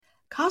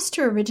Costs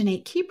to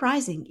originate keep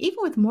rising, even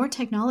with more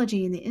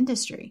technology in the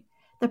industry.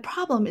 The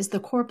problem is the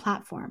core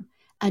platform.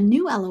 A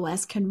new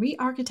LOS can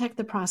re-architect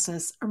the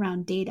process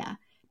around data,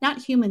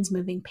 not humans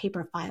moving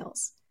paper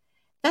files.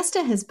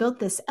 Vesta has built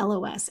this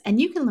LOS, and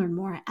you can learn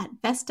more at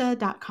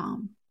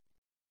Vesta.com.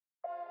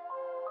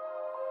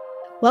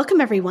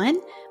 Welcome, everyone.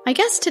 My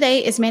guest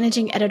today is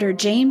Managing Editor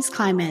James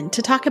Kleimann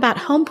to talk about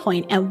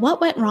Homepoint and what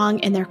went wrong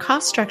in their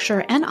cost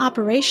structure and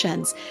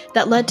operations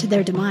that led to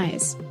their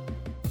demise.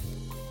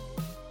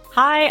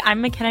 Hi,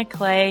 I'm McKenna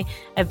Clay,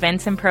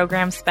 Events and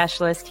Programs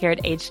Specialist here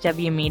at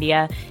HW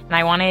Media, and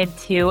I wanted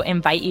to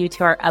invite you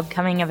to our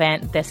upcoming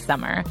event this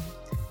summer.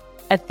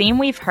 A theme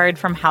we've heard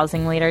from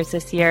housing leaders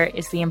this year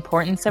is the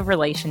importance of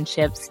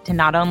relationships to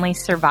not only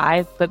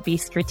survive, but be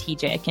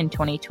strategic in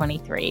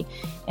 2023.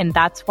 And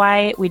that's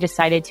why we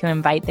decided to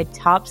invite the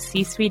top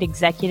C-suite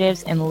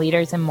executives and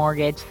leaders in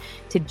mortgage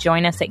to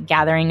join us at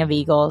Gathering of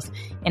Eagles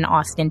in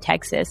Austin,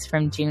 Texas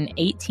from June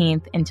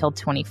 18th until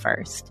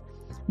 21st.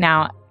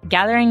 Now,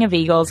 Gathering of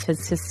Eagles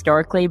has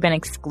historically been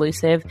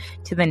exclusive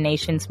to the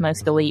nation's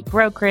most elite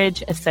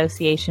brokerage,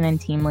 association and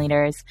team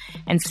leaders,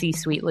 and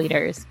C-suite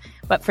leaders.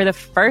 But for the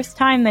first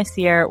time this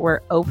year,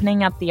 we're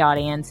opening up the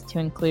audience to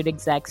include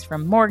execs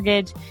from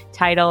mortgage,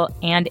 title,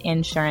 and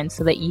insurance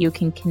so that you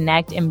can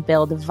connect and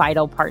build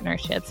vital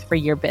partnerships for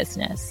your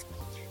business.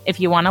 If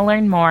you want to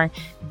learn more,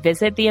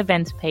 visit the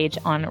events page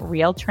on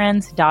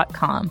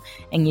realtrends.com,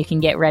 and you can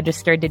get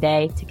registered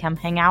today to come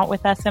hang out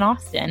with us in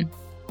Austin.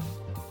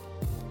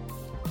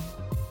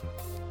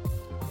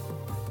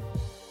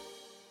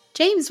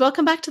 James,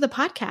 welcome back to the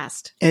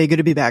podcast. Hey, good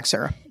to be back,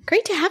 Sarah.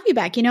 Great to have you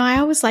back. You know, I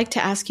always like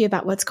to ask you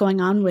about what's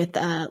going on with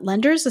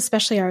lenders,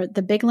 especially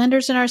the big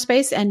lenders in our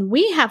space. And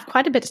we have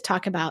quite a bit to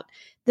talk about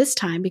this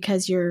time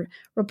because your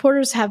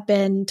reporters have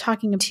been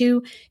talking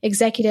to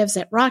executives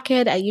at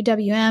Rocket, at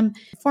UWM,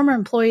 former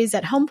employees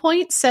at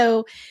Homepoint.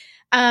 So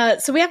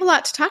we have a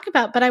lot to talk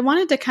about, but I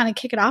wanted to kind of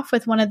kick it off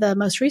with one of the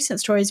most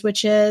recent stories,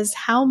 which is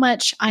how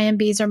much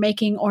IMBs are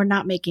making or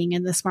not making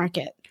in this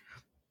market.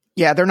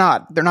 Yeah, they're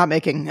not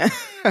making.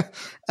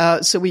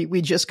 So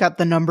we just got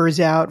the numbers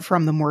out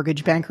from the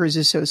Mortgage Bankers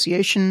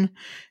Association.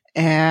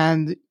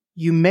 And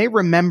you may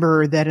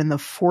remember that in the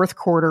fourth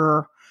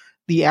quarter,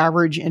 the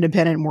average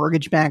independent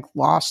mortgage bank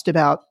lost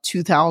about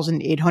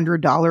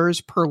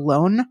 $2,800 per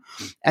loan.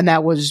 And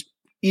that was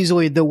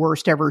easily the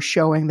worst ever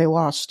showing. They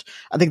lost,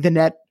 I think the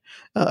net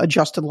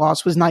adjusted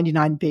loss was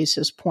 99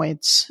 basis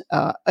points.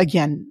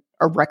 Again,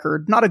 a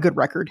record, not a good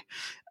record.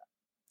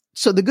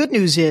 So the good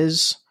news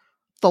is,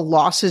 the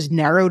losses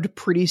narrowed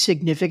pretty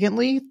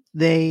significantly.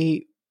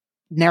 They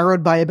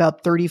narrowed by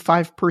about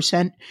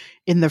 35%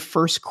 in the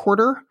first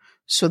quarter.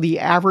 So the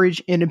average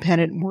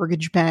independent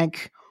mortgage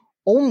bank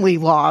only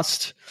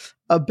lost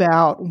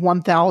about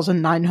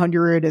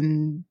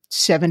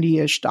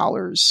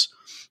 $1,970-ish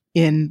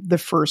in the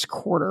first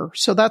quarter.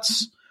 So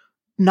that's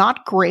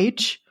not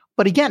great.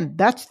 But again,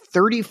 that's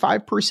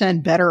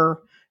 35% better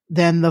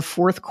than the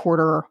fourth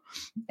quarter.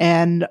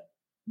 And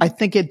I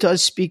think it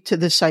does speak to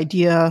this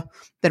idea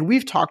that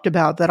we've talked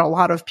about, that a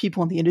lot of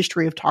people in the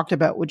industry have talked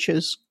about, which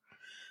is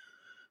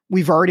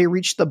we've already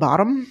reached the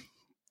bottom.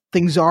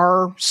 Things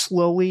are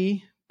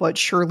slowly but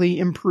surely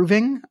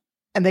improving,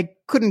 and they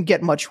couldn't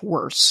get much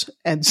worse.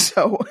 And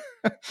so,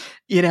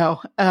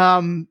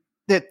 that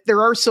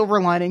there are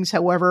silver linings.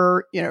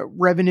 However,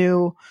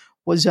 revenue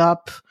was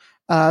up.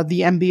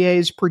 The MBA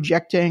is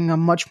projecting a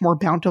much more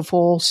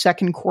bountiful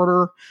second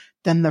quarter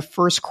than the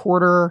first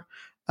quarter.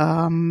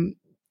 And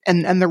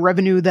the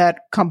revenue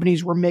that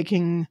companies were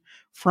making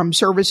from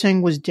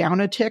servicing was down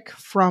a tick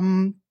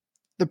from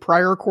the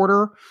prior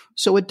quarter.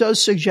 So it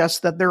does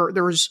suggest that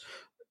there's,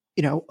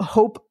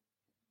 hope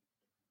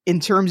in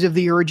terms of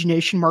the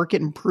origination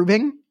market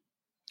improving.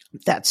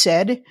 That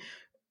said,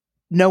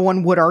 no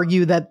one would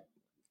argue that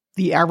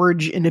the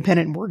average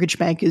independent mortgage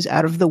bank is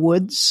out of the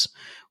woods.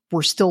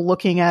 We're still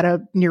looking at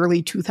a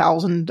nearly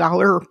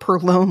 $2,000 per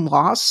loan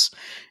loss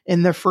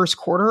in the first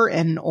quarter,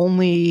 and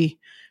only,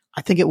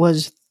 I think it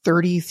was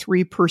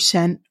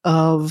 33%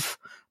 of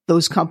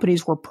those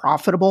companies were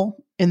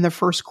profitable in the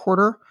first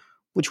quarter,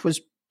 which was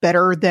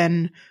better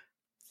than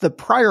the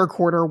prior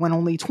quarter when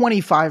only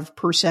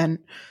 25%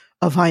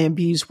 of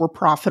IMBs were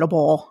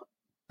profitable.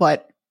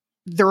 But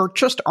there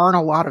just aren't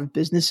a lot of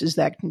businesses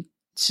that can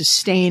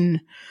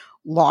sustain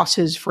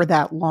losses for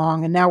that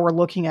long. And now we're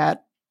looking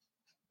at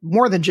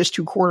more than just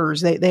 2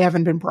 quarters. They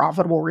haven't been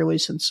profitable really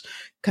since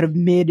kind of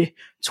mid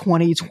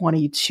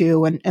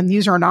 2022. And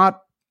these are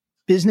not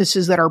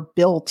businesses that are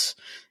built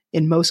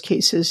in most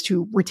cases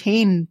to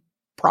retain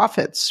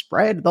profits,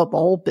 right? The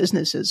whole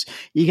business is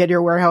you get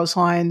your warehouse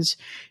lines,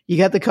 you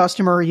get the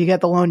customer, you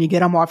get the loan, you get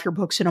them off your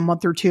books in a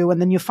month or two,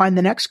 and then you find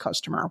the next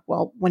customer.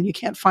 Well, when you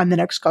can't find the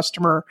next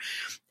customer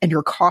and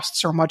your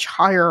costs are much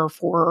higher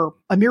for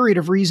a myriad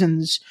of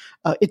reasons,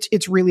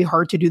 it's really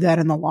hard to do that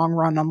in the long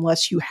run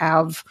unless you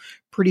have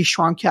pretty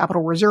strong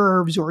capital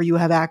reserves, or you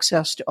have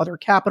access to other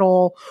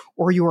capital,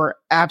 or you are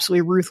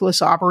absolutely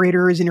ruthless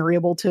operators and you're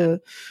able to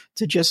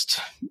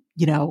just,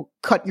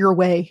 cut your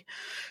way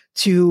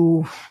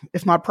to,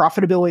 if not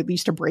profitability, at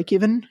least a break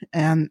even.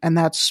 And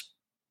that's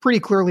pretty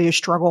clearly a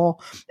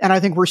struggle. And I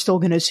think we're still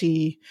going to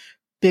see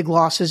big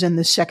losses in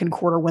the second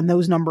quarter when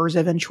those numbers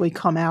eventually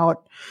come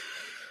out,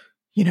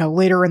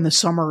 later in the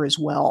summer as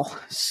well.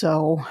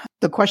 So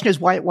the question is,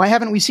 why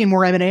haven't we seen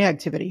more M&A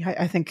activity?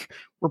 I think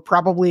we're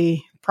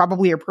probably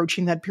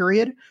approaching that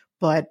period,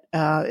 but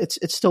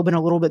it's still been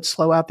a little bit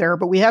slow out there.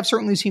 But we have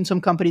certainly seen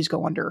some companies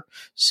go under.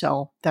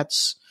 So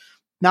that's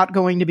not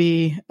going to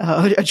be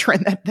a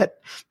trend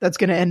that's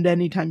going to end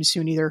anytime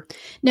soon either.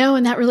 No,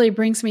 and that really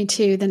brings me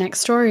to the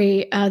next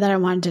story that I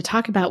wanted to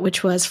talk about,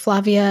 which was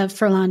Flavia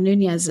Furlan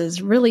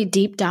Nunez's really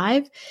deep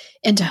dive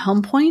into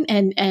Homepoint.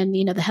 And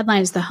the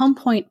headline is the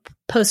Homepoint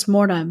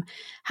post-mortem,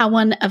 how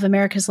one of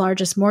America's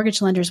largest mortgage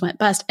lenders went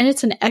bust. And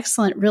it's an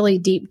excellent, really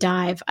deep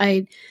dive.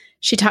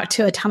 She talked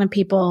to a ton of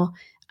people.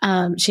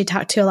 She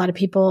talked to a lot of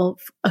people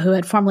who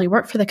had formerly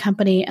worked for the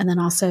company, and then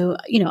also,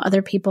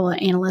 other people,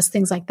 analysts,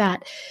 things like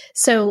that.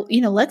 So,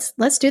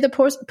 let's do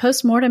the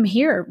post-mortem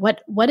here.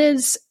 What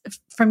is,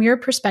 from your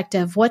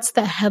perspective, what's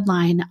the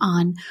headline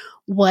on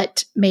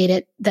what made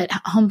it that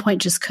Homepoint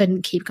just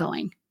couldn't keep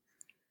going?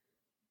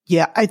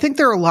 Yeah, I think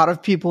there are a lot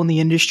of people in the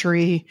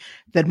industry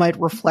that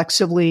might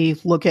reflexively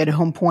look at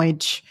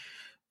Homepoint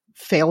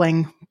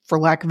failing, for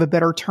lack of a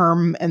better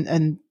term,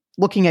 and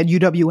looking at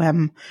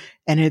UWM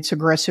and its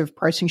aggressive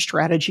pricing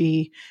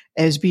strategy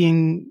as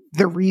being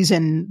the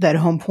reason that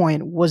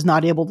Homepoint was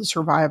not able to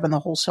survive in the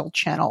wholesale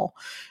channel.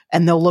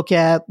 And they'll look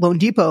at Loan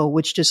Depot,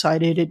 which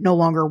decided it no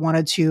longer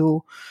wanted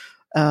to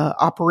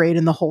operate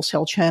in the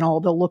wholesale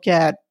channel. They'll look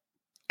at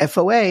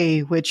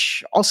FOA,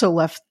 which also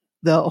left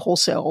the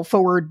wholesale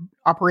forward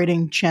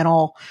operating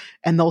channel,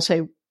 and they'll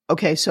say,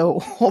 okay, so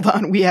hold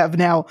on. We have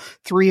now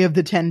 3 of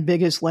the 10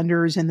 biggest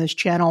lenders in this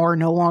channel are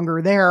no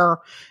longer there.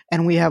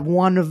 And we have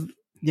one of,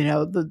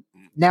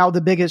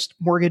 the biggest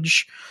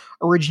mortgage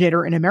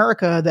originator in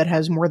America that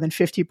has more than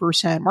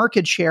 50%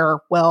 market share.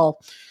 Well,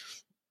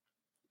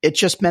 it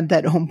just meant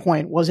that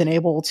Homepoint wasn't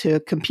able to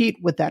compete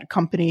with that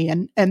company.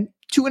 And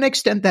to an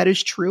extent, that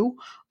is true.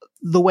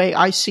 The way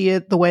I see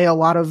it, the way a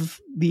lot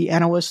of the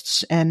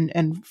analysts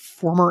and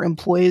former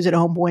employees at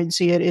Homepoint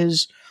see it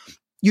is,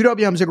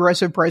 UWM's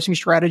aggressive pricing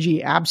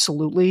strategy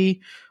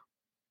absolutely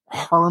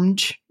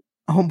harmed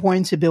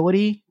Homepoint's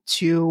ability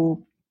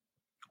to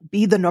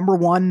be the number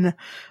one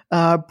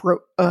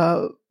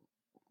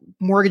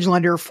mortgage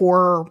lender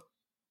for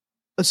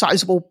a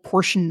sizable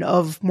portion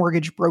of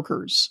mortgage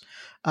brokers.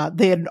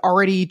 They had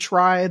already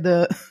tried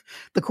the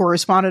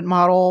correspondent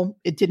model.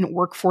 It didn't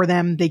work for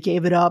them. They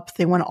gave it up.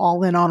 They went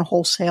all in on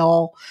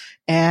wholesale.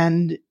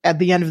 And at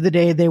the end of the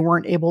day, they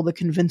weren't able to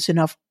convince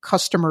enough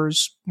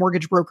customers,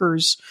 mortgage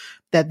brokers,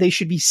 that they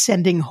should be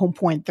sending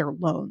Homepoint their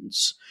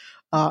loans.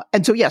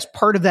 And so, yes,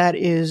 part of that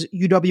is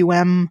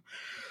UWM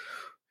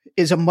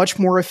is a much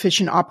more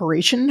efficient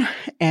operation,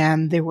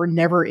 and they were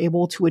never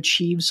able to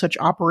achieve such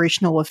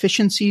operational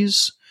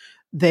efficiencies.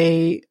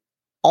 They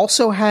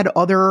also had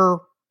other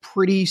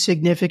pretty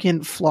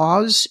significant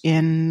flaws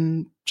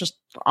in just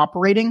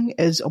operating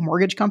as a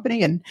mortgage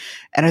company. And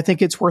I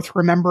think it's worth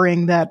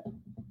remembering that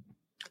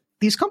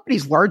these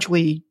companies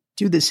largely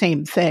do the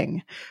same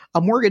thing.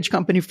 A mortgage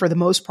company, for the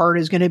most part,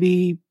 is going to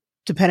be,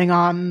 depending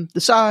on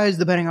the size,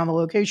 depending on the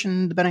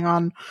location, depending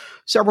on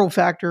several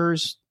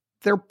factors,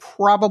 they're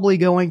probably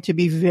going to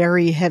be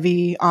very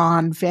heavy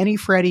on Fannie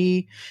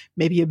Freddie,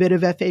 maybe a bit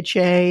of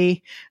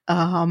FHA,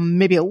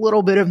 maybe a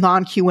little bit of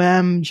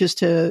non-QM, just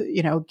to,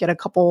 get a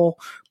couple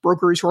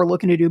brokers who are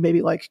looking to do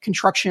maybe like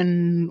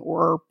construction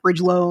or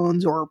bridge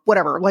loans or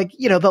whatever.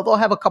 They'll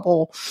have a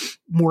couple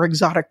more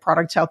exotic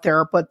products out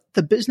there, but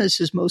the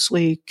business is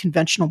mostly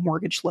conventional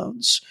mortgage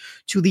loans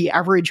to the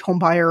average home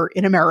buyer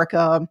in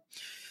America.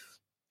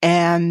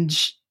 And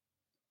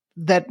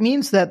that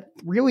means that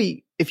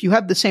really, if you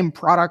have the same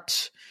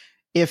product,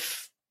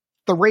 if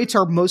the rates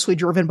are mostly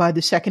driven by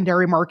the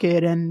secondary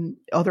market and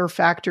other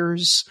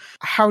factors,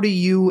 how do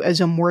you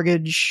as a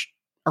mortgage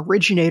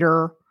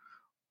originator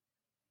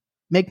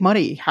make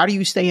money? How do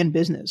you stay in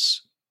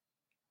business?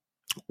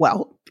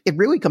 Well, it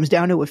really comes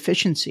down to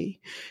efficiency.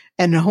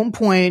 And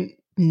Homepoint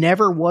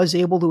never was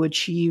able to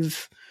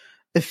achieve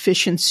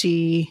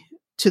efficiency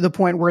to the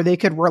point where they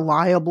could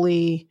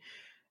reliably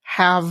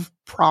have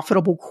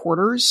profitable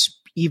quarters,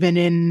 even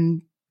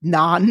in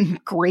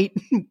non-great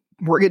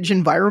mortgage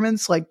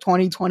environments like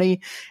 2020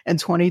 and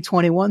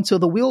 2021. So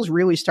the wheels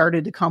really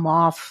started to come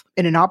off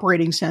in an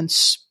operating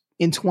sense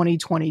in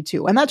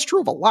 2022. And that's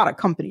true of a lot of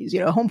companies.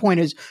 Homepoint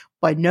is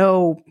by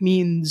no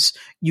means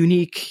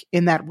unique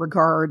in that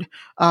regard.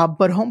 But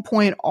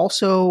Homepoint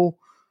also,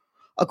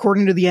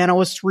 according to the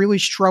analysts, really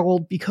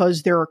struggled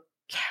because their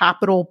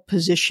capital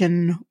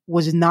position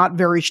was not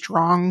very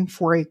strong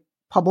for a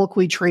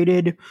publicly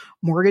traded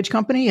mortgage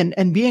company.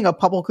 And being a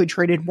publicly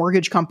traded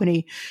mortgage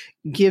company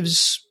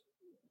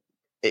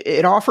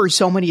offers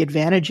so many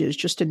advantages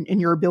just in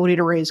your ability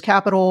to raise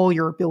capital,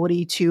 your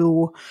ability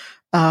to,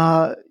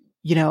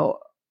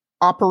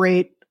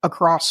 operate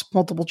across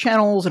multiple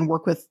channels and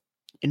work with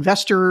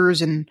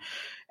investors and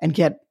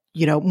get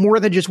more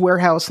than just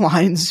warehouse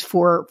lines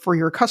for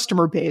your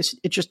customer base.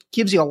 It just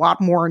gives you a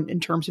lot more in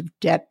terms of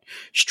debt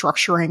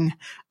structuring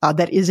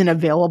that isn't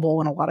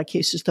available in a lot of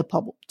cases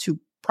to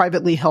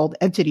privately held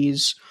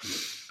entities.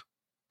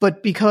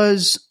 But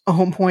because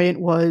Homepoint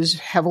was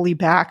heavily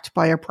backed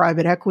by a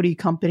private equity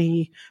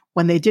company,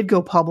 when they did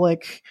go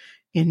public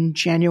in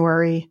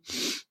January,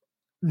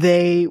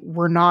 they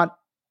were not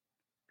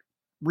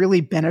really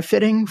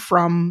benefiting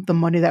from the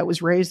money that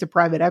was raised. The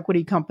private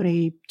equity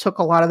company took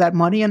a lot of that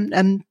money,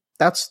 and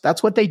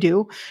that's what they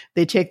do.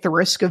 They take the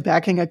risk of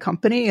backing a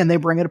company and they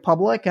bring it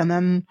public, and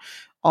then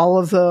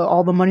all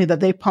the money that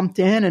they pumped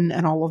in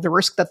and all of the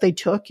risk that they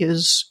took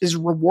is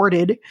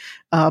rewarded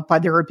by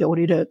their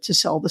ability to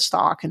sell the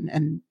stock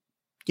and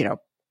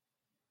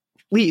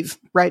leave,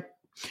 right?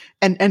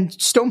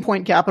 And Stone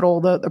Point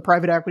Capital, the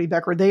private equity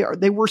backer,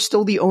 they were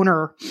still the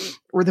owner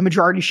or the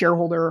majority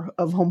shareholder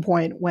of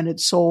Homepoint when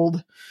it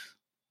sold.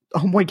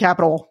 Homepoint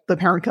Capital, the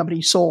parent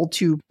company, sold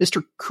to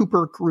Mr.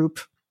 Cooper Group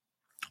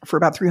for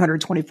about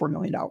 $324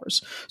 million.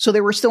 So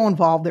they were still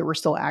involved. They were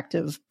still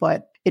active,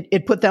 but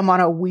it put them on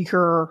a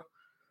weaker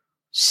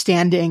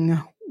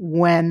standing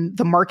when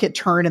the market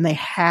turned, and they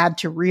had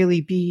to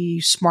really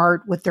be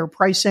smart with their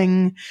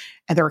pricing,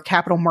 and their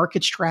capital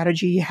market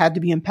strategy had to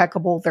be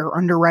impeccable. Their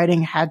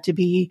underwriting had to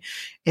be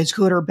as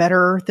good or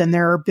better than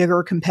their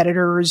bigger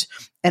competitors,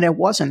 and it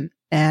wasn't.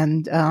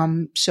 And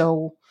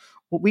so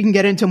we can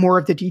get into more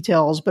of the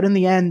details, but in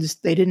the end,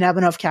 they didn't have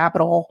enough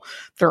capital.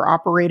 Their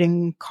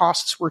operating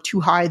costs were too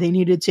high. They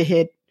needed to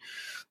hit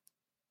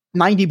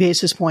 90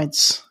 basis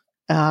points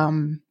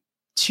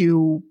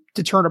to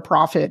turn a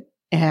profit.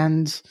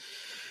 And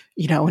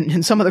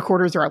in some of the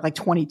quarters, they're at like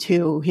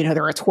 22,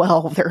 they're at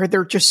 12.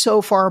 They're just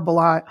so far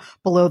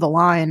below the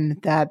line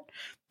that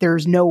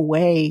there's no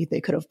way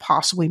they could have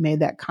possibly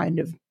made that kind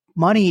of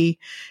money.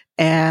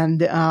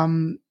 And,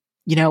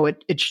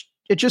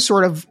 it just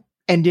sort of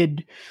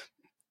ended,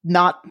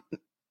 not,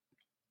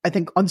 I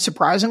think,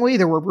 unsurprisingly.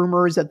 There were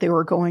rumors that they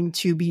were going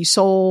to be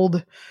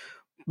sold.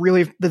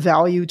 Really, the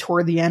value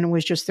toward the end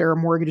was just their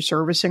mortgage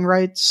servicing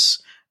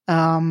rights.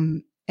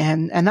 And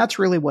that's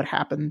really what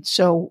happened.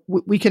 So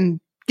we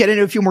can get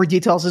into a few more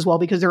details as well,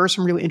 because there are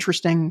some really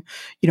interesting,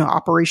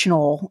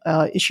 operational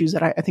issues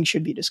that I think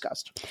should be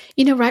discussed.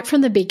 Right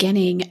from the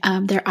beginning,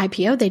 their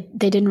IPO, they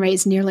didn't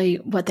raise nearly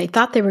what they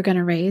thought they were going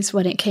to raise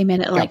when it came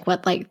in at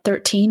like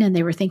 13, and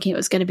they were thinking it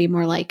was going to be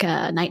more like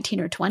 19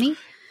 or 20.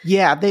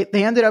 Yeah,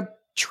 they ended up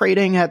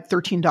trading at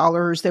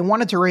 $13. They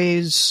wanted to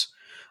raise,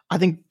 I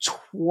think,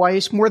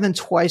 more than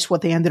twice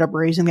what they ended up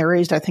raising. They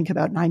raised, I think,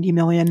 about $90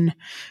 million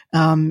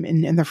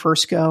in the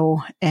first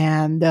go.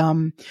 And,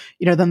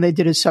 then they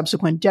did a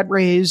subsequent debt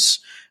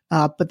raise.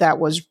 But that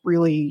was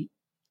really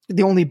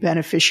the only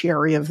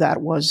beneficiary of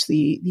that was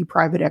the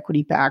private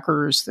equity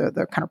backers,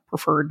 the kind of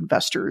preferred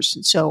investors.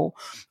 And so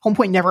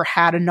Homepoint never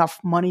had enough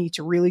money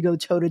to really go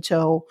toe to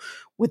toe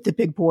with the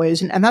big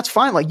boys. And that's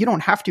fine. Like, you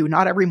don't have to.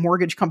 Not every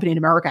mortgage company in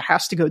America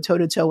has to go toe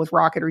to toe with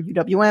Rocket or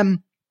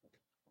UWM.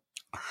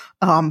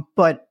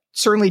 But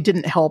certainly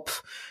didn't help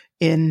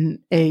in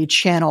a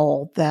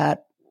channel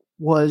that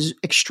was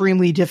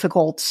extremely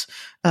difficult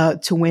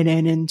to win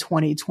in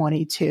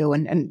 2022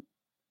 and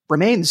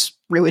remains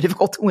really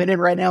difficult to win in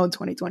right now in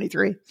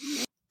 2023.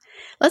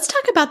 Let's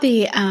talk about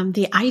the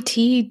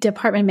IT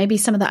department, maybe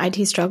some of the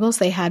IT struggles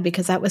they had,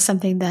 because that was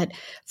something that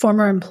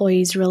former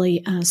employees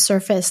really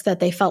surfaced, that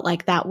they felt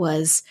like that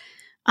was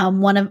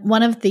one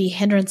of the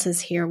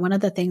hindrances here, one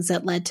of the things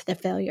that led to the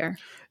failure.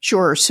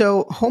 Sure.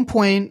 So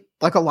Homepoint,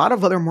 like a lot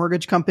of other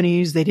mortgage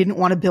companies, they didn't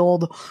want to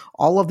build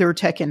all of their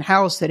tech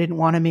in-house. They didn't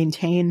want to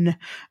maintain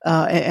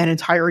an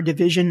entire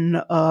division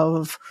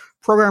of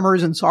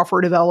programmers and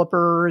software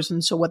developers.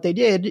 And so what they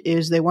did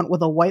is they went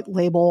with a white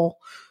label,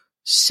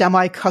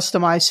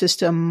 semi-customized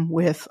system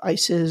with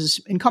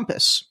ICE's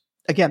Encompass.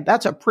 Again,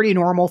 that's a pretty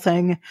normal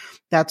thing.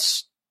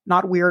 That's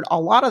not weird. A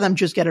lot of them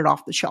just get it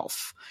off the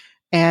shelf.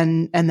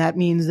 And that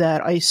means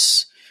that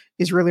ICE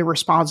is really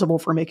responsible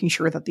for making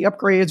sure that the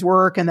upgrades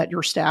work and that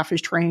your staff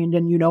is trained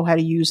and you know how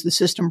to use the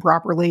system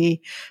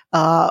properly.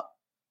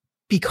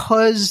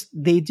 Because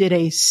they did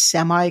a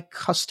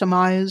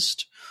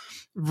semi-customized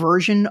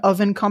version of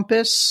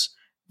Encompass,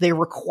 they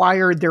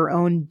required their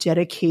own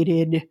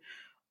dedicated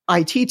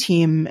IT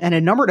team, and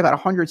it numbered about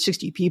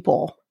 160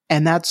 people.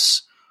 And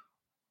that's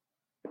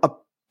a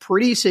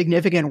pretty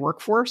significant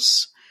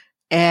workforce.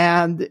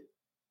 And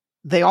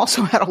they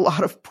also had a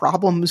lot of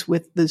problems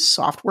with the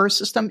software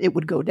system. It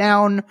would go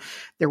down.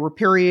 There were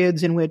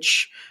periods in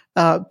which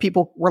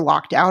people were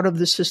locked out of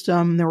the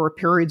system. There were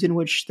periods in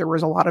which there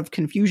was a lot of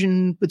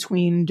confusion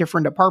between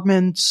different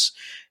departments.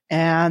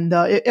 And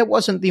it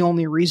wasn't the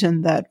only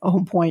reason that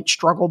Homepoint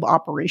struggled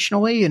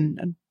operationally.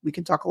 And we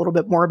can talk a little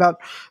bit more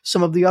about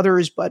some of the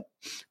others. But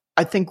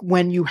I think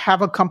when you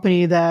have a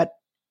company that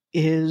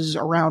is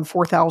around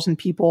 4,000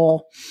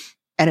 people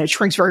and it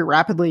shrinks very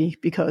rapidly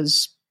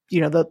because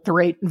the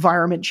rate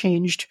environment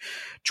changed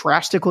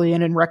drastically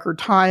and in record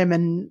time.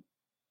 And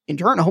in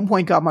turn,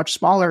 Homepoint got much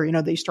smaller.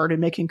 They started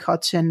making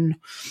cuts in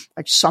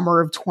like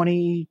summer of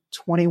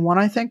 2021,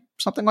 I think,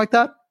 something like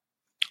that.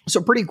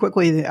 So pretty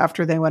quickly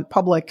after they went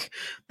public,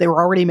 they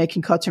were already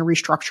making cuts and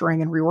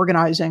restructuring and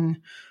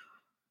reorganizing.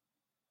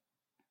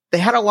 They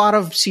had a lot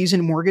of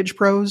seasoned mortgage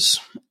pros,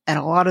 and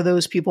a lot of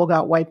those people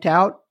got wiped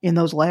out in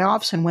those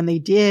layoffs. And when they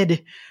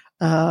did,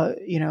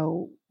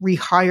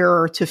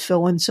 rehire to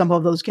fill in some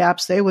of those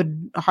gaps, they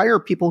would hire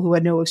people who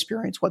had no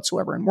experience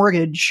whatsoever in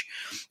mortgage.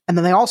 And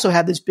then they also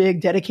had this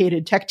big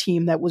dedicated tech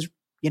team that was,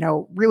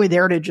 really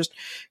there to just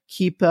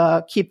keep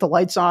the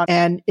lights on.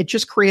 And it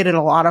just created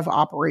a lot of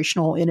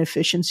operational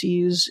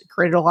inefficiencies,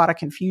 created a lot of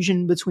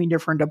confusion between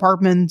different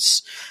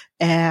departments.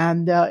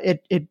 And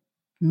it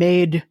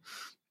made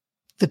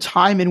the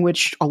time in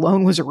which a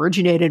loan was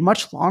originated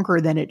much longer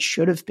than it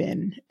should have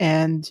been.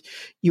 And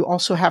you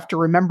also have to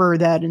remember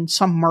that in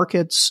some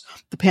markets,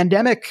 the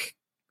pandemic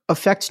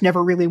effects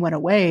never really went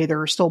away.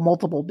 There are still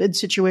multiple bid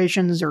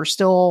situations. There are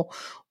still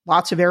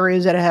lots of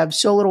areas that have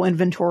so little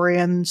inventory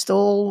and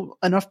still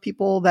enough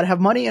people that have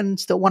money and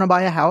still want to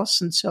buy a house.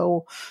 And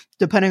so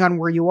depending on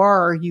where you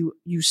are,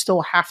 you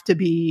still have to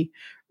be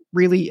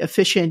really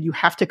efficient. You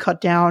have to cut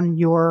down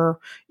your,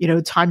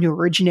 time to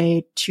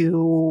originate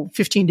to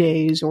 15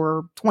 days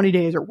or 20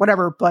 days or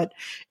whatever, but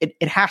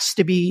it has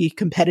to be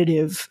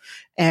competitive.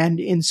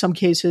 And in some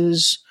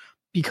cases,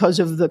 because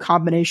of the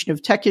combination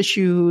of tech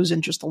issues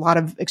and just a lot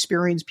of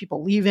experienced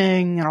people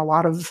leaving and a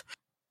lot of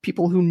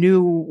people who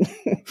knew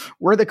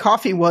where the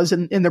coffee was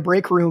in the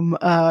break room,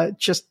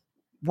 just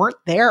weren't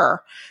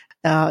there.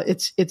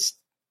 It's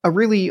a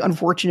really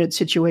unfortunate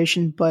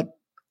situation, but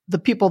the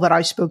people that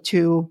I spoke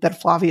to,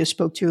 that Flavia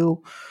spoke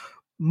to,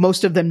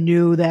 most of them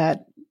knew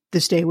that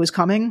this day was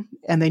coming,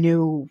 and they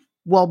knew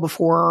well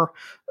before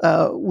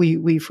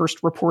we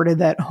first reported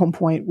that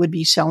Homepoint would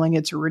be selling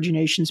its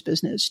originations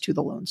business to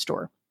the loan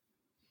store.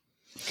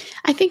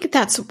 I think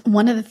that's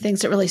one of the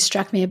things that really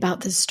struck me about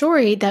this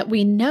story, that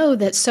we know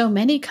that so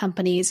many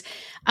companies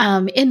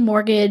in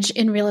mortgage,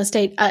 in real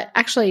estate,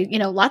 actually,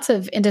 lots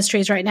of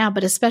industries right now,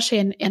 but especially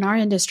in our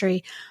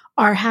industry,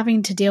 are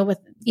having to deal with,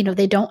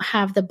 they don't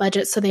have the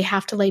budget, so they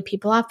have to lay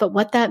people off. But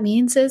what that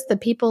means is the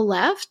people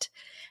left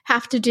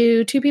have to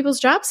do two people's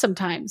jobs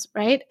sometimes,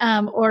 right?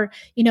 Or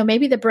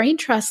maybe the brain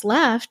trust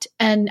left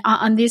and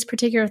on these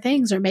particular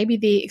things, or maybe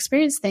the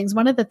experience things.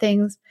 One of the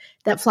things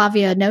that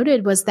Flavia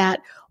noted was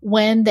that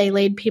when they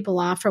laid people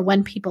off or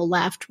when people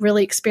left,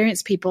 really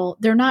experienced people,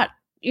 they're not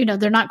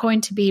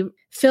going to be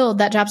filled.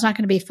 That job's not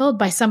going to be filled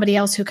by somebody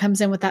else who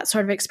comes in with that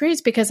sort of experience,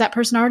 because that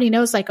person already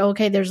knows, like,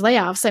 okay, there's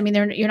layoffs. I mean,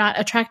 you're not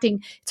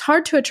attracting, it's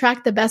hard to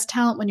attract the best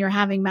talent when you're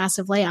having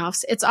massive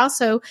layoffs. It's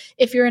also,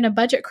 if you're in a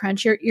budget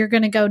crunch, you're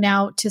going to go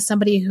now to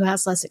somebody who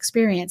has less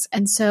experience.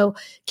 And so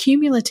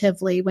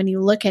cumulatively, when you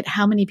look at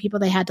how many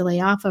people they had to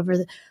lay off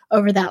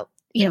over that,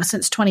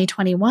 since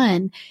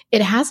 2021,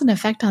 it has an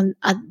effect on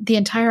the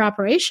entire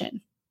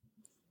operation.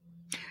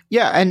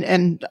 Yeah.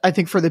 And I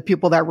think for the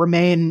people that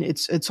remain,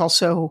 it's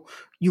also,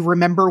 you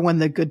remember when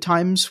the good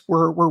times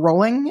were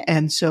rolling.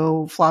 And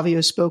so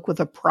Flavia spoke with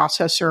a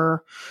processor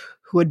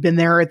who had been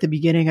there at the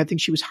beginning. I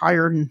think she was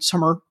hired in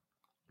summer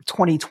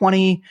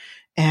 2020,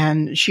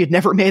 and she had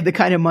never made the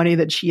kind of money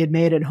that she had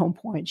made at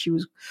Homepoint. She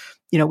was,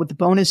 with the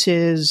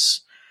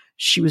bonuses,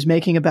 she was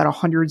making about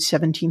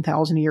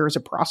 $117,000 a year as a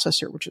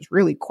processor, which is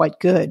really quite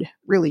good,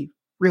 really,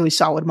 really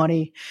solid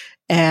money.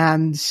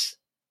 And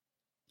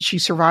she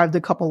survived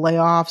a couple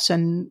layoffs,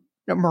 and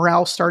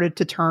morale started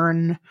to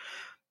turn.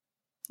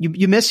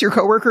 You miss your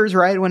coworkers,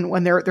 right?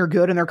 When they're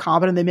good and they're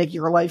competent, they make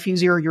your life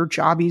easier, your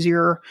job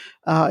easier.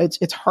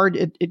 It's hard.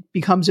 It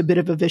becomes a bit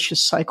of a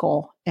vicious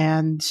cycle,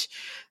 and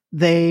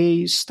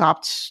they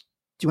stopped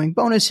doing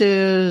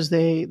bonuses.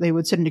 They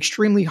would set an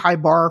extremely high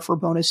bar for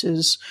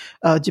bonuses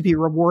to be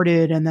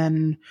rewarded, and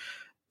then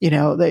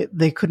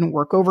they couldn't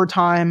work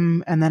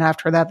overtime. And then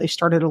after that, they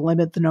started to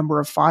limit the number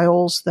of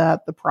files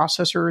that the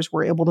processors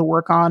were able to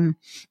work on.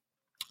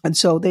 And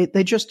so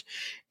they just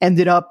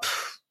ended up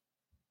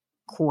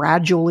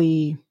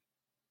gradually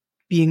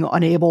being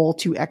unable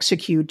to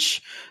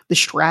execute the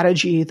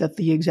strategy that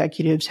the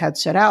executives had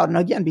set out. And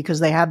again, because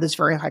they had this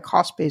very high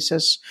cost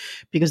basis,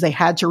 because they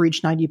had to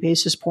reach 90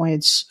 basis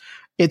points,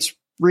 it's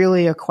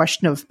really a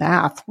question of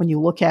math. When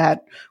you look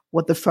at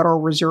what the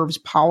Federal Reserve's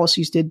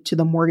policies did to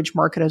the mortgage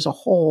market as a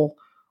whole,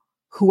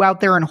 who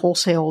out there in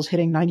wholesale is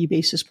hitting 90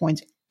 basis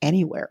points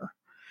anywhere?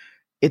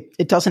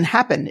 It doesn't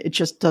happen. It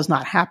just does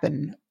not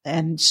happen.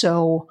 And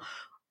so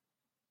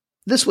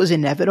this was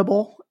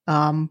inevitable.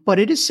 But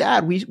it is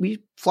sad.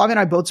 Flavia and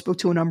I both spoke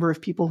to a number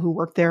of people who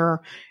worked there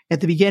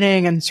at the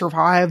beginning and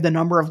survived the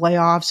number of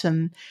layoffs.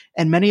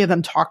 And many of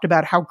them talked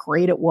about how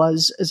great it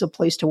was as a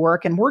place to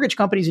work. And mortgage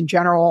companies in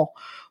general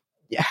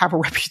have a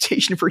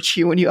reputation for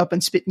chewing you up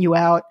and spitting you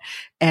out,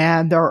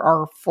 and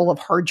are full of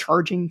hard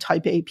charging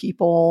type A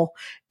people,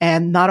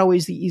 and not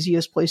always the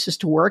easiest places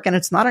to work. And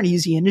it's not an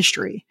easy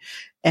industry.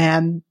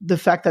 And the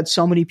fact that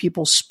so many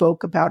people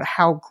spoke about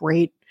how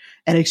great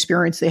an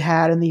experience they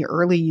had in the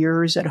early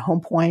years at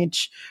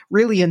Homepoint,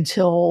 really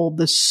until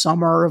the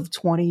summer of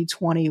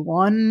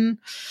 2021,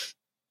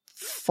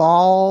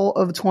 fall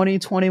of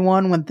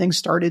 2021, when things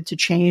started to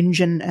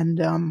change, and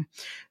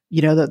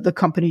the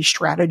company's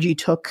strategy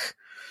took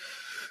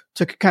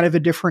took kind of a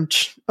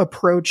different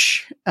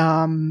approach.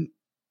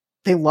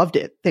 They loved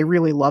it. They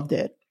really loved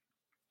it.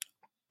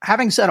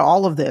 Having said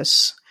all of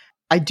this,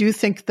 I do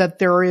think that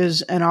there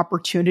is an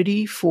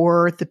opportunity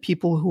for the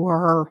people who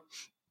are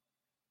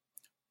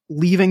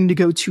leaving to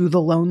go to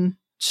the loan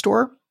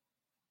store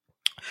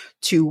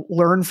to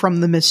learn from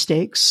the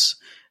mistakes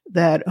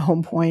that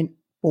Homepoint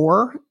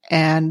bore,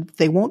 and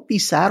they won't be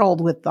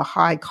saddled with the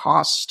high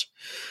cost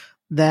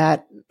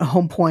that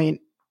Homepoint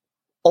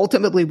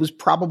ultimately was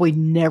probably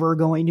never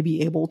going to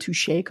be able to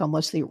shake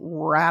unless they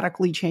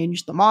radically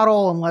changed the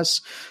model,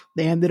 unless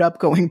they ended up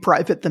going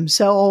private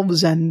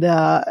themselves. And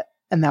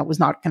that was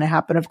not going to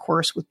happen, of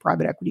course, with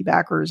private equity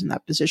backers in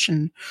that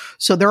position.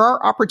 So there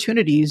are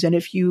opportunities. And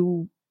if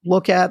you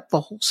look at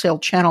the wholesale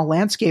channel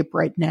landscape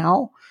right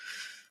now,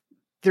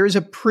 there's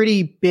a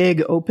pretty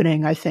big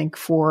opening, I think,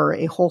 for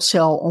a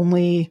wholesale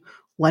only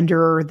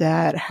lender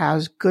that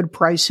has good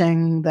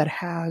pricing, that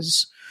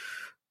has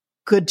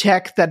good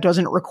tech, that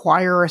doesn't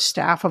require a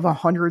staff of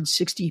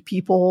 160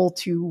 people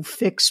to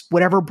fix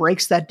whatever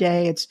breaks that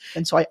day.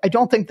 And so I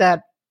don't think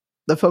that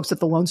the folks at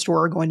the loan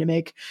store are going to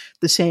make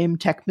the same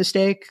tech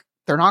mistake.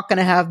 They're not going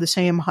to have the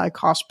same high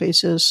cost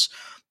basis.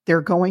 They're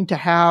going to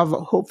have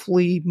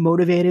hopefully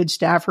motivated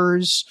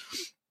staffers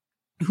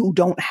who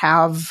don't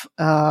have,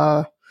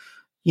 I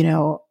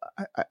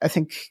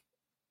think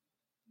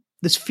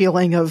this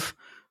feeling of,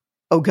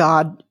 oh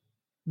God,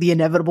 the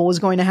inevitable is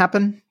going to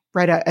happen.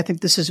 Right. I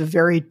think this is a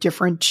very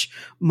different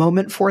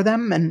moment for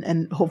them,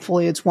 and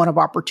hopefully it's one of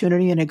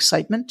opportunity and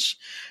excitement.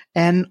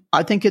 And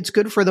I think it's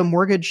good for the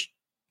mortgage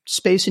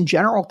space in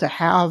general to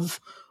have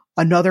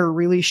another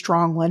really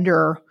strong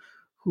lender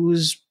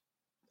who's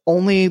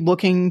only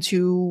looking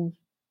to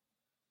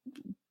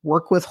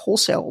work with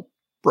wholesale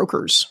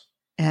brokers.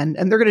 And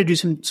they're going to do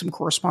some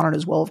correspondent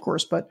as well, of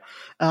course, but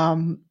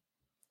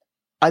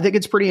I think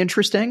it's pretty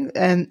interesting,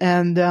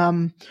 and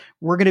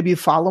we're going to be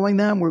following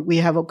them. We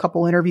have a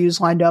couple interviews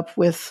lined up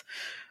with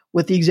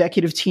the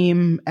executive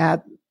team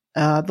at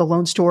the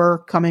loan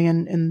store coming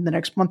in the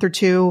next month or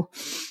two.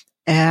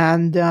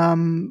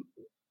 And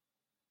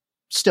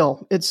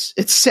still, it's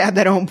sad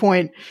that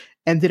Homepoint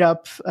ended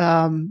up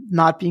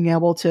not being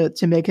able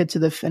to make it to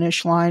the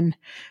finish line.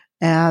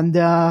 And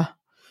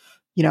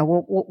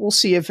we'll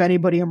see if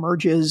anybody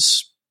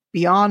emerges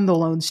beyond the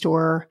loan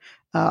store.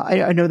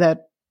 I know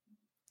that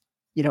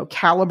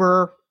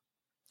Caliber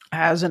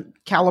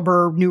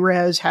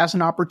Newrez has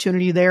an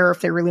opportunity there if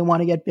they really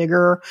want to get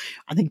bigger.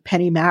 I think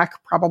Penny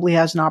Mac probably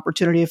has an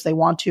opportunity if they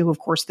want to. Of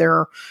course,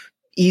 they're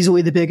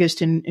easily the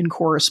biggest in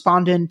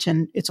correspondent,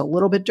 and it's a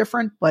little bit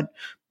different, but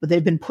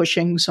they've been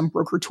pushing some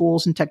broker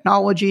tools and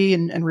technology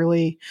and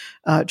really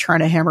trying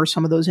to hammer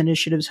some of those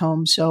initiatives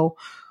home. So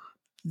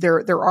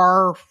there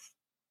are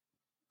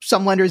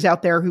some lenders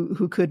out there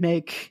who could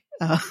make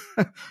a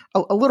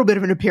little bit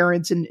of an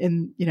appearance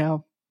in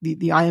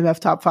the IMF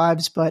top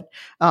fives, but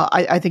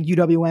I think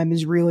UWM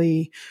is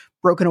really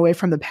broken away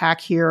from the pack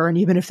here. And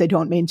even if they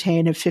don't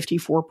maintain a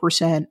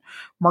 54%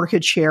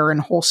 market share in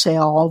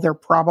wholesale, they're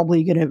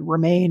probably going to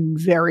remain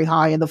very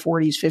high in the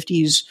 40s,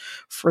 50s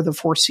for the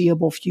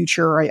foreseeable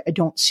future. I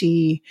don't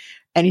see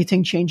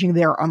anything changing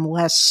there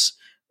unless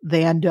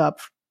they end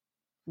up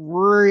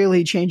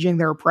really changing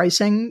their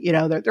pricing.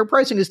 Their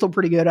pricing is still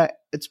pretty good.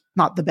 It's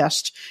not the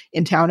best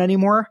in town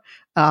anymore,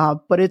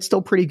 but it's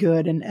still pretty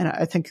good. And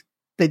I think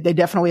they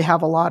definitely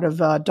have a lot of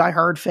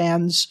diehard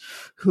fans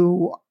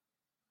who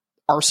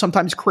are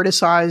sometimes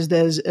criticized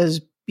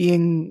as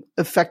being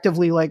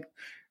effectively like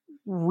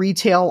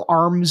retail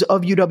arms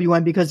of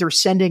UWM because they're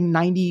sending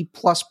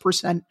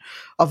 90+%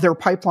 of their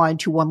pipeline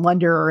to one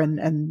lender.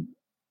 And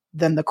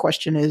then the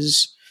question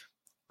is,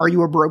 are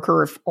you a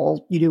broker if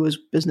all you do is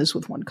business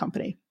with one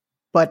company?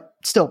 But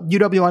still,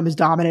 UWM is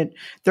dominant.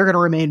 They're going to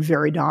remain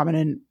very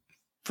dominant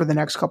for the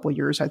next couple of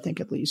years, I think,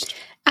 at least.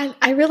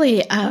 I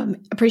really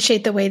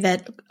appreciate the way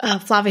that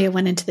Flavia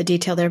went into the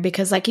detail there,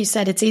 because like you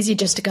said, it's easy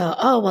just to go,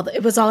 oh, well,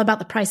 it was all about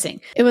the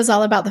pricing. It was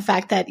all about the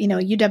fact that,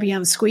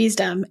 UWM squeezed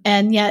them.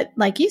 And yet,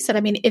 like you said,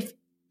 I mean,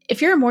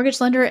 if you're a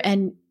mortgage lender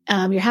and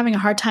you're having a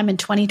hard time in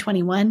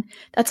 2021,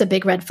 that's a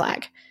big red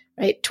flag,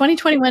 right?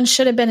 2021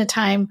 should have been a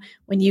time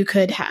when you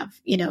could have,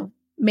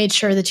 made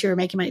sure that you were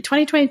making money.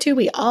 2022,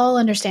 we all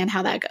understand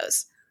how that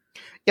goes.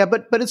 Yeah,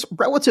 but it's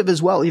relative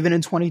as well, even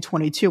in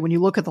 2022. When you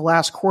look at the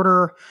last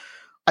quarter,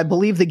 I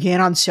believe the gain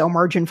on sale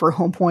margin for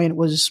Homepoint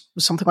was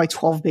something like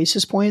 12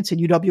 basis points,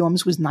 and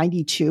UWM's was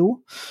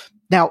 92.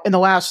 Now, in the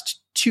last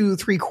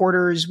 2-3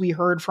 quarters, we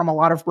heard from a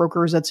lot of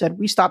brokers that said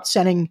we stopped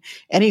sending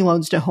any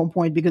loans to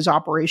Homepoint because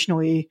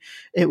operationally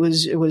it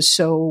was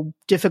so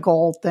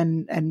difficult.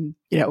 And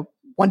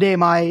one day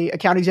my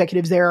account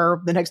executive's there,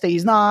 the next day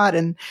he's not,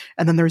 and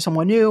then there's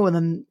someone new, and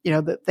then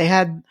they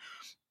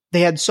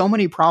had so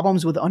many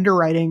problems with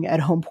underwriting at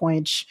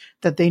Homepoint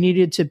that they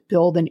needed to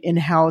build an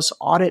in-house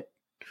audit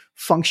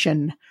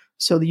function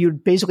so that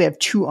you'd basically have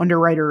 2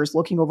 underwriters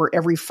looking over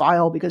every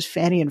file, because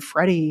Fannie and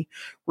Freddie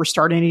were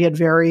starting to get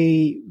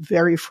very,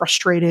 very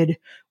frustrated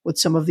with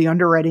some of the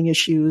underwriting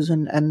issues.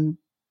 And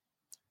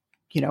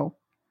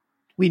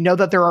we know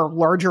that there are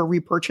larger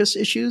repurchase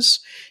issues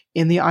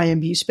in the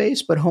IMB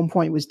space, but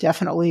Homepoint was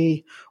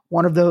definitely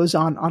one of those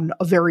on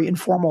a very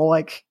informal,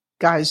 like,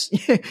 guys,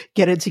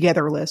 get it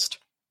together list.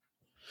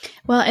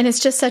 Well, and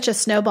it's just such a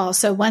snowball.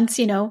 So once,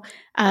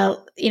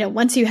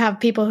 once you have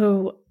people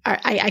who are,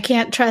 I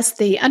can't trust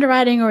the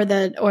underwriting or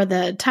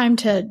the time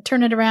to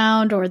turn it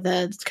around or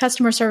the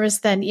customer service,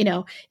 then,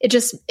 it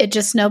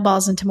just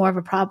snowballs into more of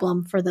a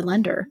problem for the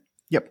lender.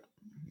 Yep.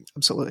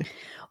 Absolutely.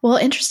 Well,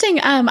 interesting.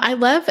 I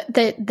love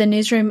that the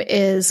newsroom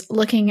is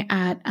looking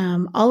at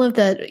all of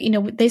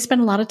the, they spend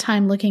a lot of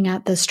time looking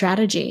at the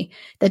strategy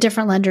that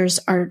different lenders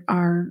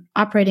are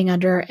operating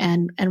under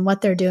and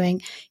what they're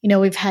doing.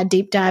 We've had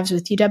deep dives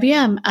with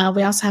UWM.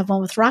 We also have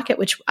one with Rocket,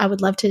 which I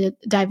would love to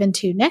dive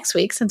into next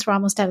week since we're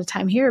almost out of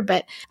time here.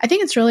 But I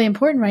think it's really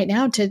important right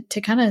now to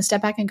kind of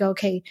step back and go,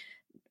 okay,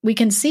 we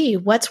can see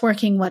what's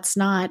working, what's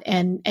not.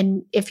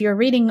 And if you're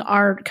reading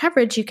our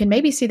coverage, you can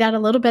maybe see that a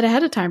little bit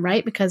ahead of time,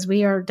 right? Because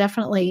we are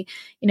definitely,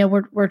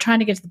 we're trying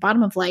to get to the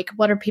bottom of like,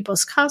 what are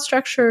people's cost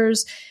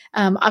structures?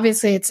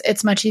 Obviously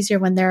it's much easier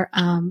when they're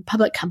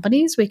public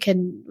companies. We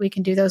can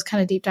do those kind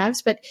of deep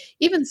dives, but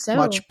even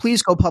so,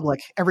 please go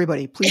public.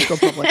 Everybody, please go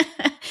public.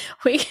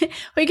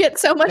 we get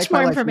so much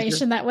more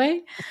information that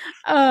way.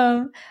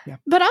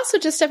 But also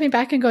just stepping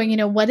back and going,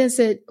 what does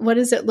it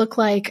look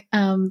like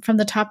from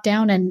the top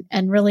down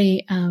and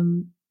really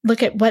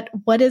look at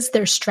what is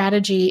their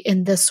strategy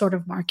in this sort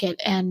of market.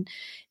 And,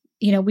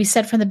 we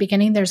said from the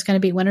beginning, there's going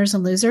to be winners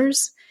and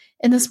losers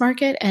in this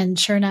market. And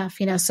sure enough,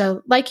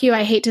 so like you,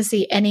 I hate to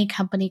see any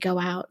company go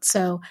out.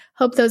 So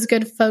hope those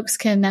good folks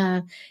can,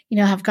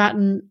 have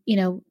gotten,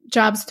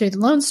 jobs through the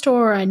loan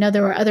store. I know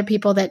there were other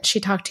people that she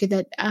talked to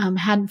that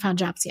hadn't found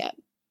jobs yet.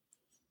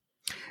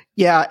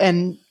 Yeah.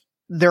 And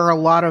there are a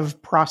lot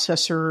of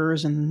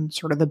processors and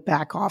sort of the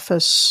back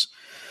office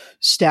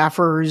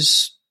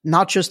staffers,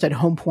 not just at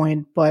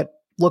Homepoint, but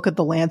look at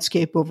the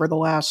landscape over the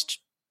last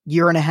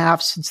year and a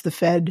half since the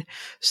Fed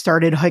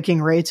started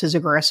hiking rates as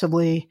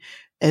aggressively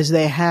as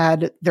they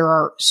had. There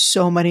are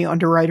so many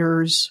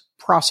underwriters,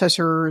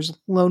 processors,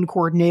 loan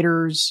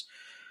coordinators,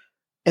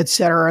 et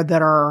cetera,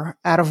 that are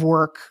out of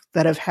work,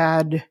 that have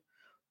had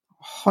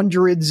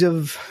hundreds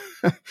of,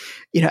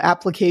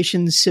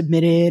 applications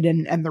submitted,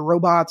 and the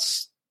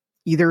robots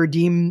either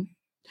deem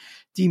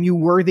you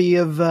worthy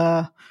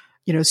of,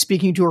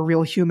 speaking to a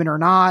real human or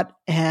not.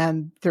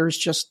 And there's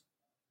just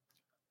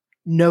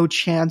no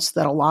chance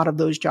that a lot of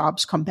those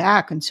jobs come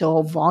back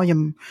until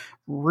volume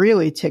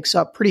really ticks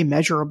up pretty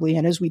measurably.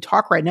 And as we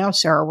talk right now,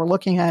 Sarah, we're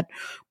looking at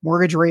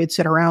mortgage rates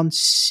at around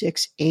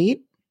 6.8.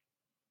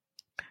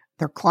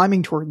 They're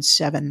climbing towards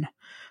 7.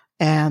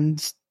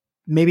 And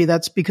maybe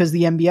that's because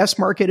the MBS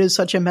market is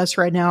such a mess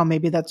right now.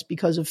 Maybe that's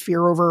because of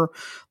fear over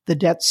the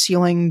debt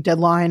ceiling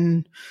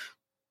deadline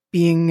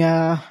being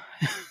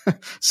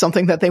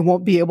something that they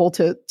won't be able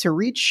to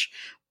reach.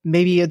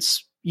 Maybe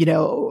it's,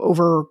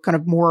 over kind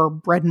of more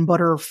bread and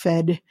butter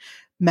Fed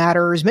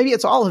matters. Maybe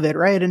it's all of it,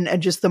 right?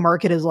 And just the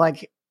market is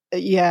like,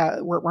 yeah,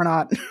 we're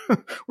not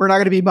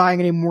going to be buying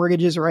any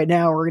mortgages right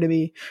now. We're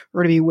going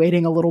to be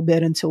waiting a little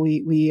bit until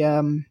we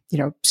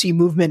see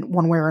movement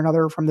one way or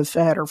another from the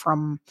Fed or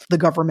from the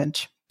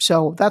government.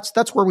 So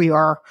that's where we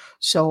are.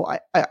 So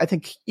I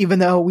think even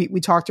though we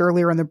talked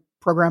earlier in the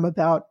program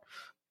about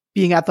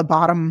being at the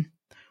bottom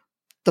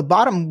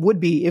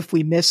would be if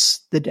we miss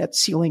the debt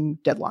ceiling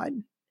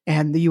deadline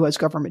and the U.S.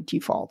 government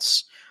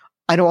defaults.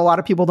 I know a lot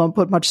of people don't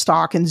put much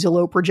stock in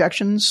Zillow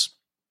projections.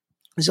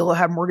 Zillow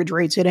have mortgage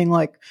rates hitting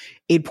like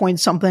 8 point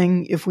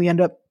something if we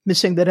end up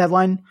missing the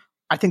deadline.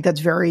 I think that's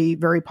very,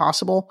 very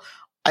possible.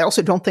 I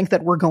also don't think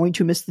that we're going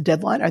to miss the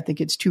deadline. I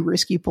think it's too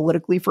risky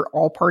politically for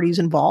all parties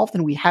involved,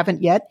 and we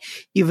haven't yet,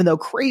 even though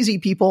crazy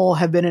people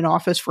have been in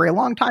office for a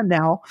long time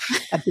now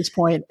at this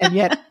point, and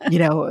yet,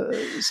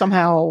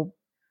 somehow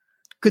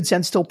good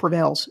sense still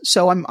prevails.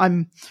 So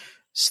I'm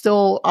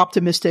still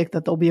optimistic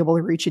that they'll be able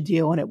to reach a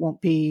deal and it won't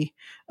be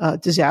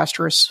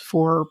disastrous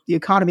for the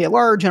economy at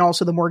large and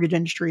also the mortgage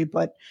industry.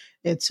 But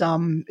it's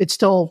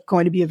still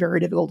going to be a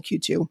very difficult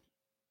Q2.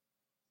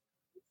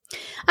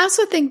 I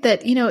also think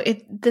that,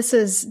 this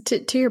is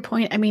to your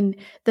point. I mean,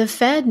 the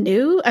Fed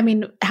knew,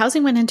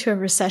 housing went into a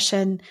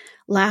recession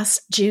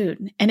last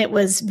June and it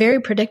was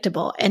very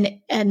predictable and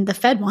the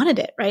Fed wanted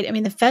it, right? I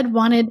mean, the Fed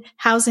wanted a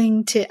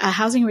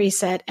housing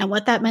reset. And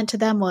what that meant to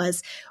them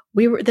was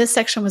this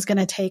section was going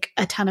to take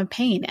a ton of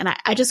pain. And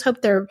I just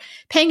hope they're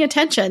paying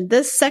attention.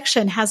 This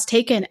section has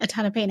taken a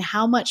ton of pain.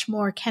 How much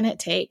more can it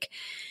take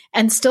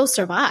and still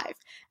survive?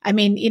 I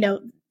mean,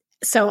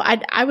 so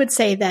I would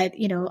say that,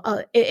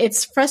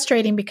 it's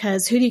frustrating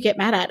because who do you get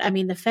mad at? I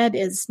mean, the Fed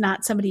is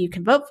not somebody you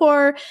can vote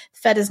for. The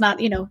Fed is not,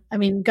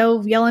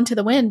 go yell into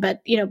the wind.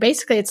 But,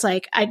 basically it's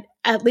like, I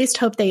at least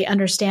hope they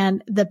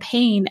understand the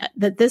pain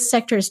that this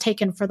sector has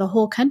taken for the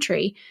whole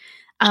country.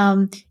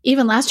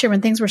 Even last year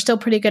when things were still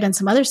pretty good in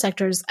some other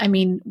sectors, I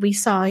mean, we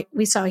saw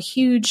a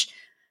huge,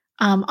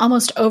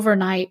 almost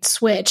overnight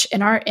switch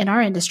in our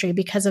industry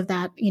because of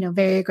that,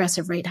 very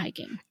aggressive rate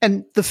hiking.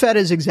 And the Fed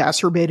has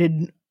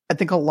exacerbated I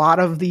think a lot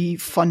of the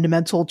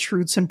fundamental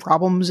truths and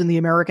problems in the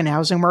American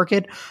housing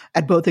market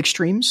at both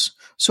extremes.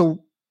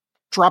 So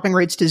dropping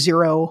rates to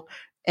zero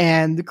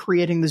and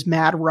creating this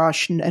mad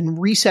rush and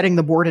resetting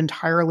the board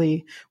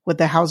entirely with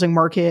the housing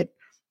market,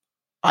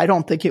 I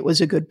don't think it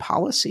was a good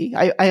policy.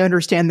 I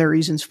understand the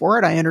reasons for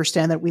it. I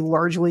understand that we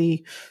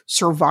largely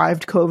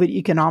survived COVID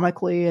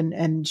economically,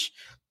 and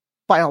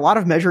by a lot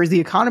of measures, the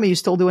economy is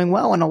still doing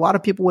well. And a lot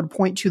of people would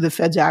point to the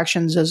Fed's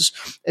actions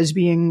as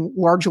being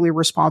largely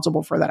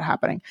responsible for that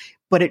happening.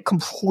 But it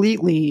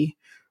completely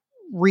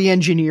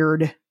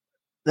re-engineered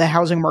the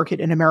housing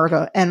market in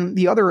America. And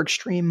the other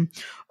extreme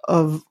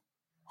of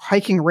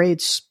hiking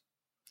rates,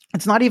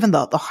 it's not even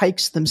the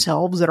hikes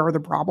themselves that are the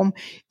problem.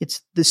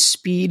 It's the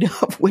speed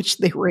of which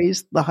they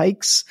raise the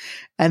hikes,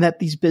 and that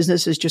these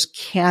businesses just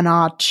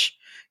cannot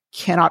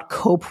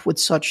cope with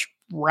such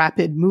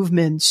rapid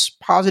movements,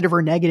 positive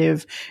or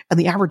negative. And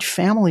the average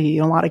family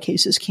in a lot of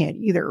cases can't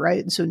either, right?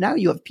 And so now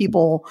you have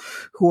people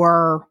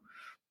who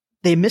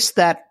they missed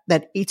that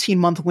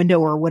 18-month window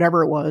or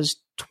whatever it was,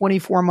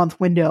 24-month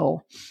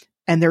window,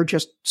 and they're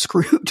just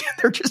screwed.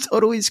 They're just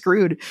totally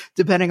screwed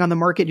depending on the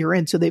market you're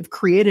in. So they've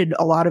created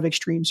a lot of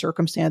extreme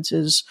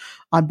circumstances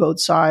on both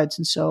sides.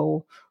 And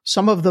so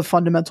some of the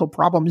fundamental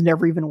problems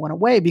never even went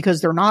away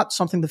because they're not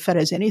something the Fed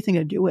has anything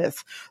to do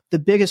with. The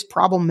biggest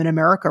problem in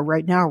America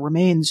right now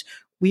remains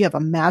we have a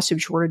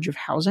massive shortage of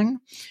housing,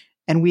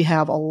 and we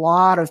have a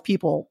lot of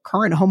people,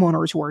 current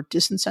homeowners, who are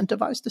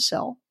disincentivized to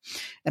sell.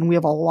 And we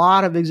have a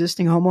lot of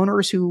existing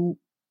homeowners who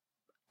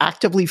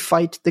actively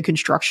fight the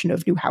construction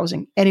of new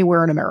housing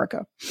anywhere in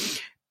America.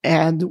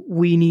 And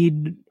we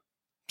need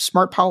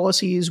smart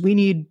policies. We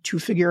need to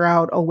figure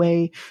out a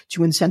way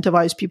to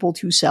incentivize people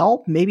to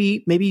sell.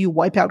 Maybe you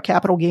wipe out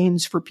capital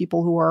gains for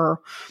people who are,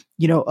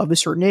 of a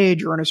certain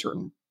age or in a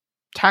certain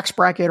tax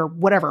bracket or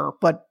whatever,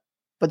 but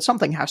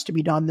something has to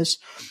be done. This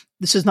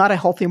is not a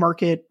healthy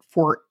market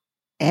for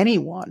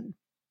anyone,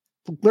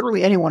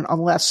 literally anyone,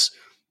 unless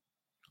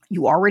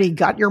you already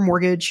got your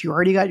mortgage, you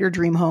already got your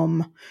dream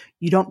home,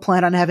 you don't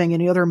plan on having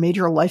any other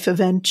major life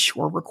event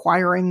or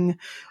requiring,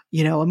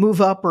 a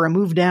move up or a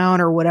move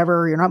down or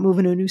whatever. You're not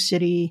moving to a new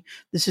city.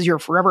 This is your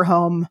forever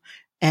home,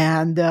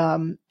 and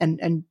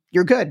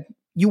you're good.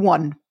 You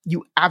won.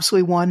 You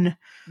absolutely won.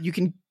 You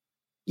can,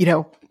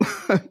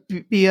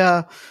 be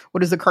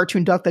what is the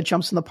cartoon duck that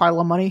jumps in the pile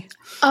of money?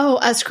 Oh,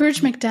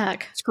 Scrooge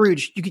McDuck.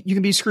 Scrooge. You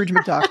can be Scrooge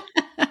McDuck.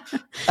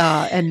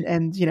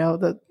 And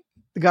the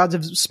gods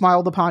have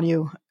smiled upon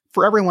you.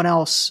 For everyone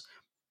else,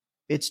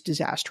 it's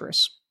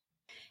disastrous.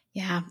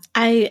 Yeah,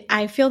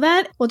 I feel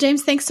that. Well,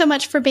 James, thanks so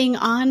much for being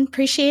on.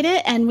 Appreciate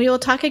it. And we will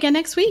talk again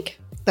next week.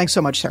 Thanks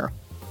so much, Sarah.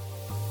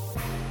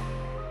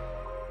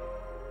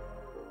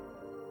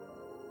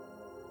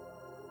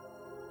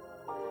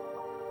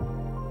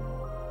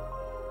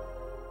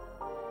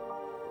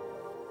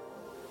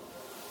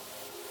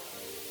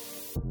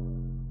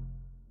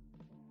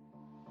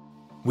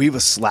 We have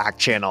a Slack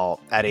channel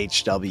at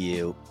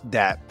HW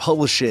that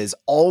publishes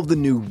all of the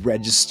new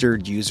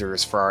registered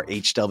users for our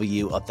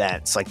HW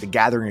events, like the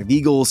Gathering of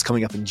Eagles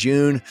coming up in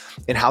June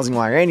and Housing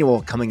Wire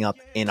Annual coming up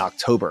in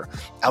October.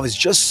 I was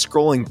just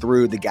scrolling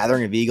through the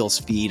Gathering of Eagles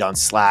feed on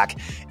Slack,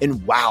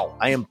 and wow,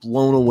 I am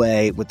blown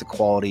away with the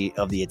quality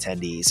of the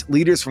attendees.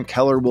 Leaders from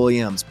Keller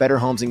Williams, Better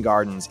Homes and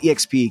Gardens,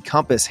 EXP,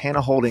 Compass,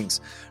 Hannah Holdings,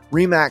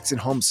 Remax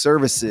and Home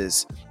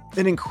Services,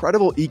 and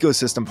incredible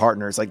ecosystem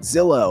partners like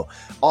Zillow,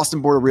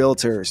 Austin Board of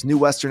Realtors, New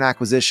Western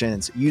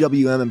Acquisitions,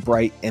 UWM, and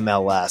Bright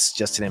MLS,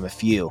 just to name a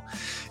few.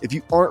 If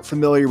you aren't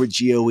familiar with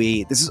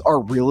GOE, this is our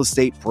real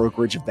estate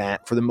brokerage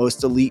event for the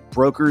most elite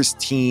brokers,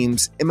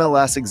 teams,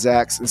 MLS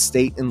execs, and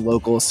state and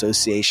local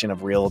association of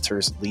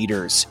realtors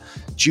leaders.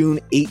 June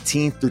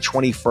 18th through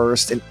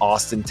 21st in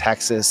Austin,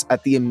 Texas,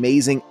 at the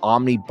amazing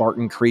Omni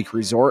Barton Creek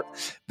Resort.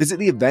 Visit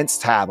the events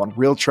tab on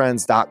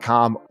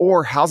realtrends.com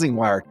or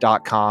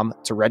housingwire.com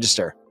to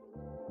register.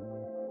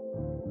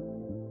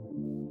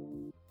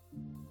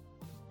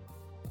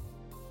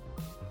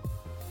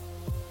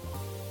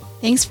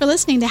 Thanks for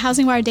listening to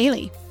Housing Wire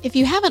Daily. If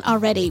you haven't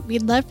already,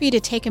 we'd love for you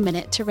to take a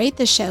minute to rate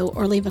the show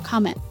or leave a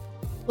comment.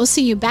 We'll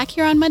see you back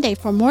here on Monday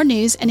for more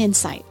news and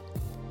insight.